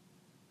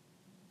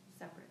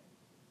 Separate.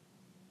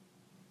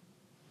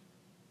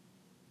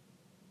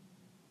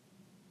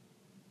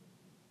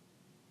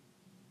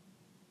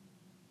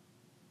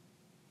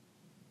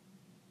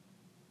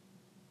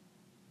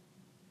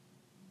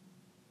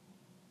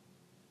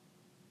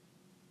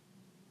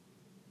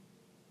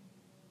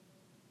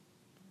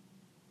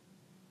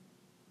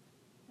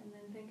 And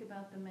then think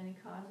about the many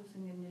causes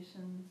and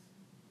conditions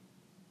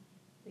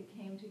that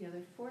came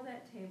together for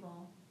that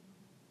table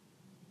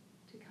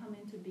to come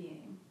into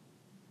being.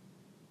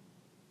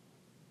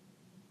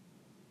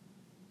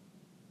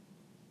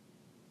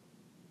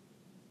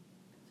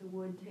 The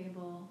wood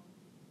table,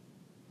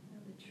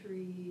 the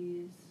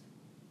trees,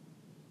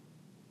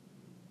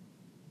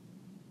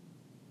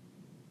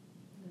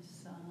 the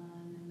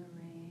sun and the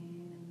rain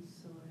and the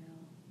soil.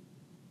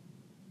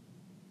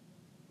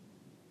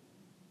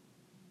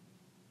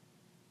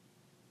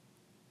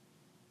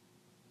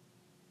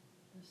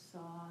 The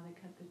saw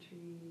that cut the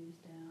trees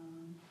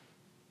down.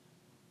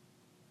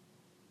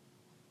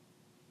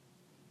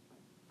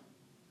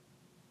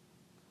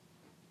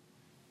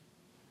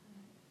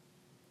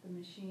 The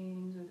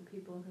machines or the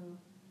people who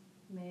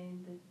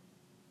made the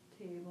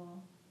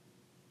table.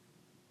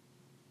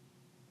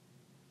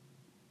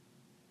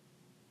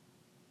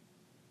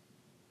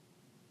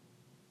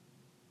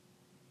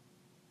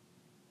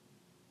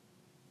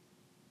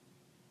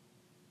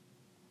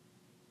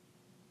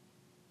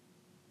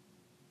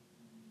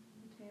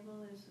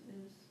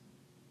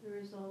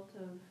 result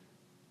of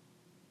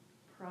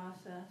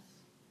process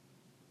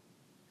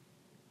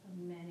of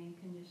many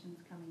conditions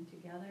coming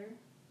together.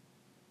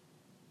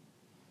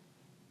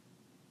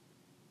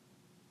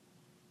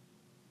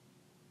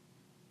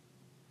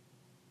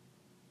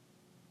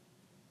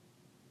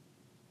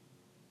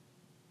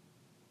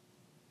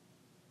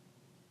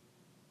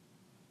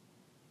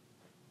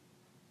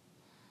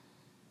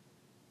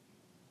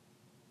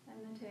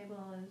 And the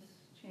table is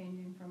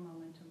changing from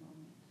moment to moment.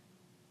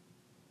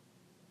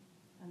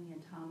 On the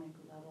atomic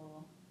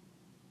level,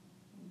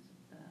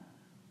 the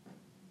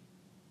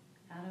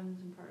atoms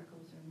and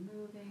particles are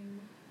moving.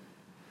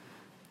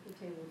 The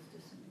table is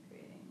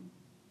disintegrating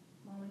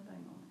moment by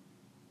moment.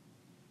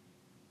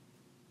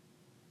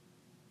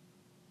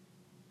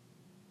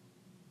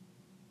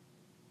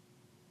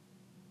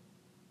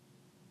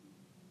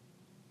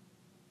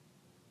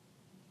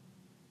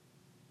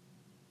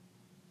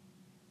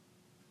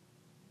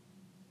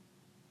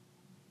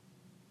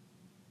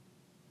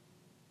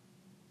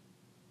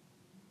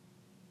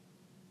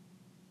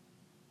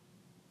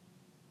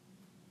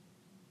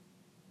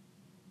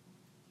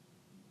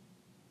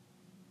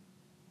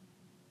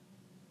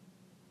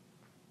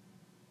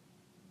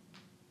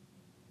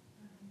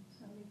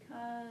 So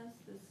because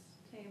this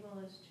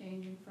table is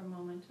changing from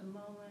moment to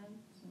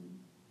moment and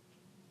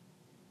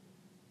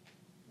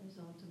the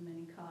result of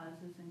many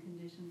causes and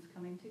conditions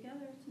coming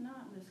together, it's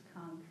not this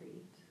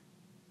concrete,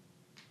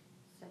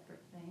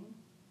 separate thing.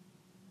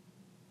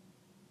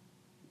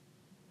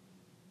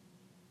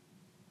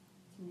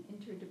 It's an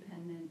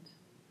interdependent,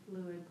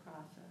 fluid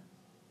process.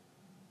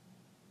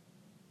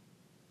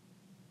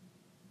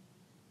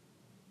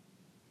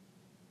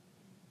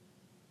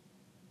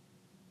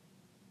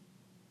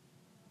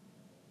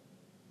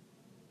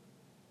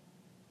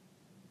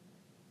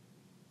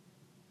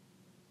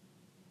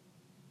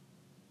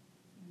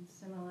 And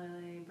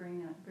similarly,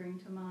 bring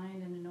to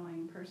mind an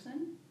annoying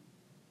person.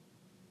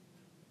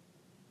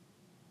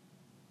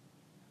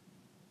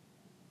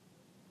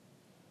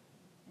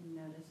 And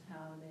notice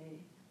how they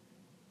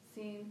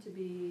seem to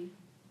be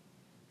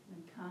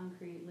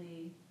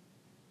concretely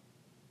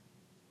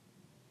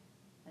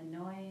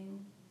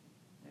annoying.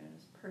 There's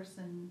this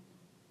person,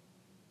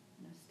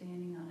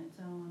 standing on its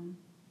own,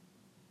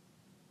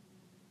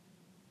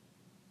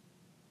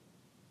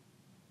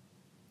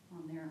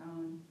 on their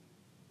own.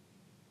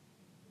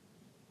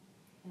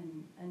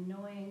 And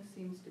annoying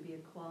seems to be a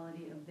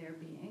quality of their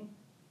being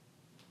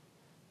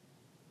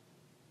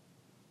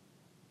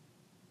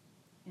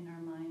in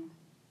our mind.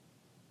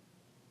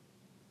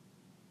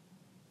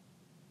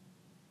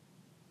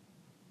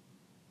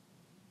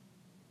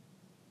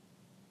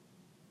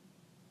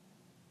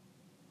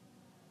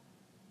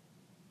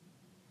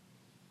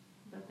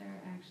 But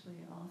they're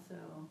actually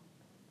also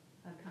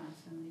a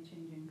constantly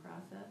changing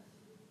process,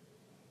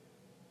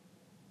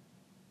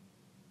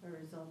 a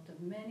result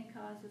of many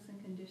causes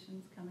and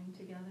conditions coming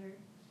together.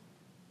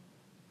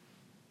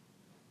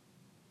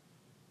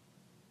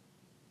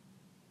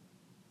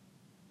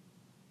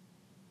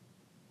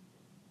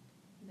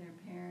 Their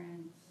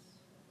parents,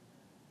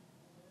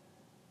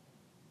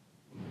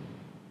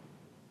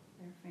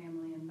 their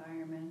family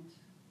environment,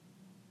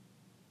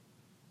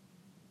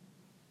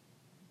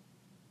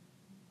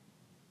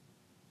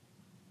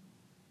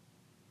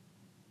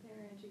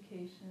 their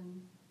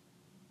education,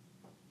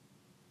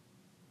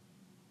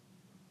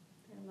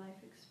 their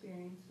life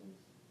experiences.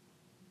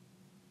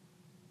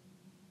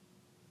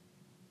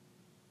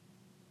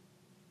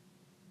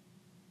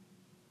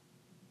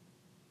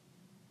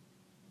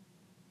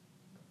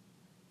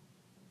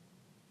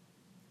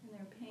 And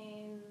their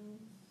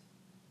pains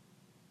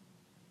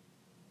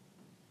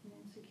and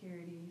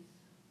insecurities.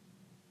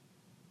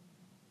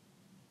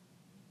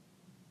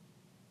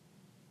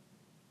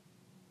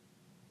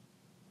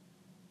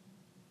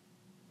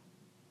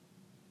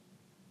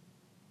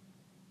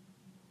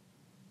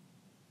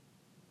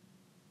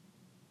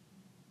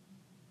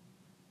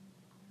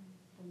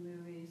 The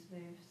movies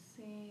they've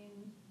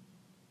seen,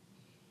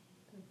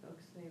 the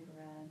books they've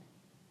read,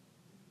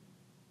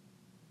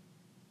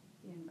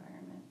 the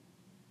environment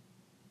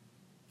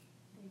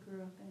they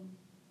grew up in.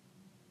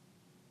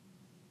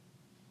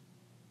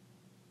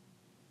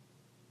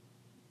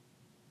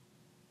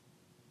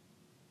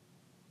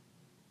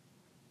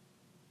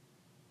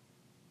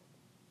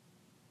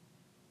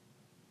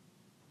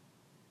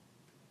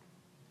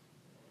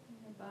 And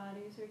their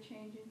bodies are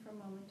changing from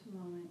moment to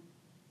moment.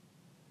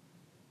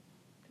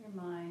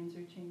 Their minds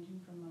are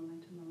changing from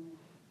moment to moment.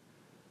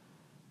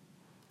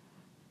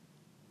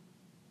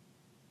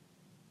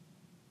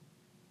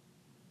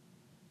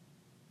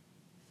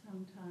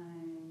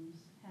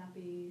 Sometimes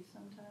happy,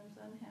 sometimes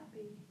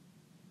unhappy.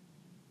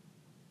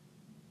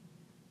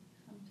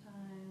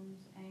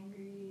 Sometimes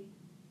angry.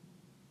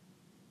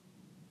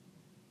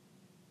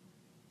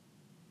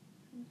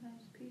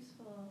 Sometimes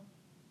peaceful.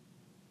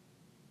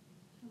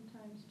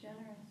 Sometimes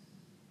generous.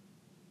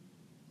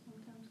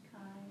 Sometimes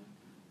kind.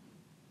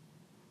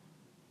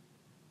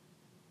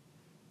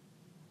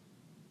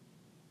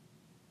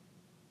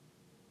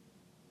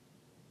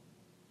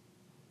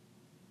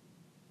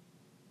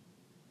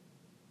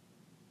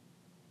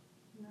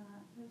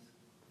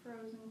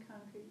 frozen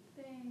concrete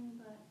thing,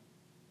 but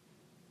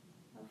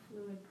a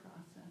fluid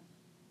process,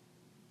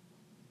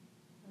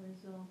 a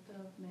result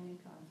of many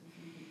causes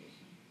and conditions.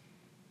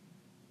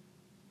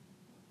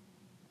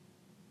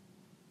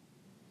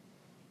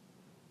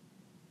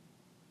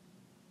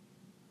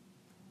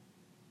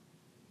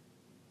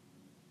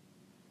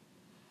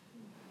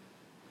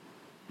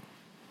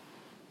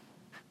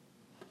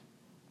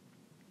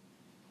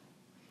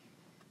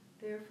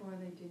 Therefore,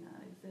 they do not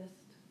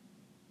exist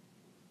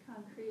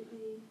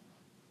concretely,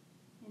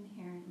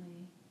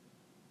 inherently,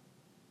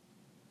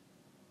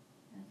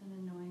 as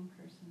an annoying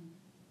person.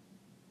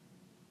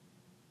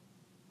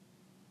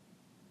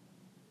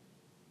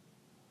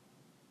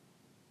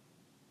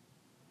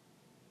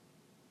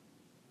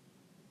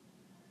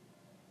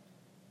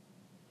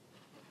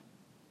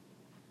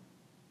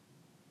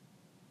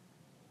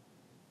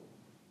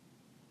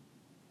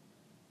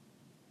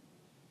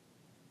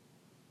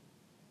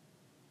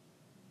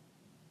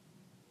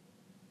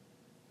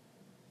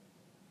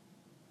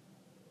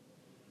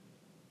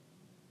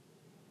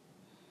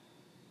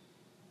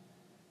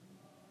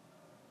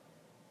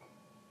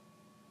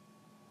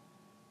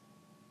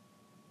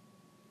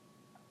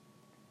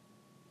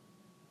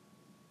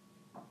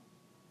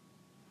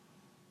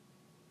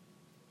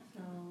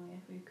 So if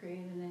we've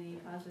created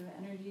any positive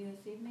energy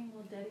this evening,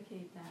 we'll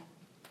dedicate that.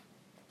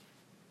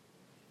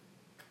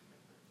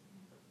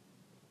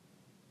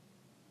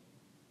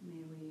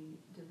 May we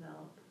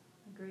develop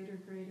a greater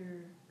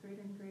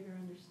and greater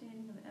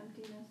understanding of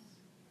emptiness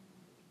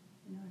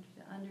in order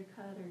to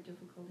undercut our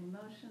difficult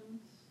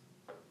emotions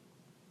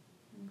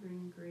and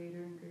bring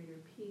greater and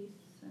greater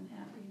peace and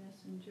happiness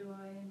and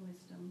joy and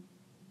wisdom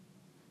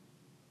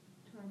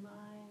to our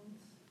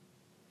minds.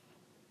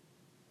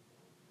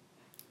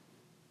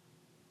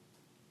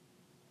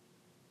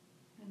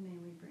 And may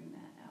we bring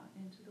that out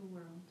into the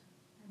world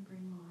and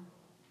bring more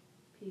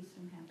peace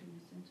and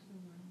happiness into the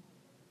world.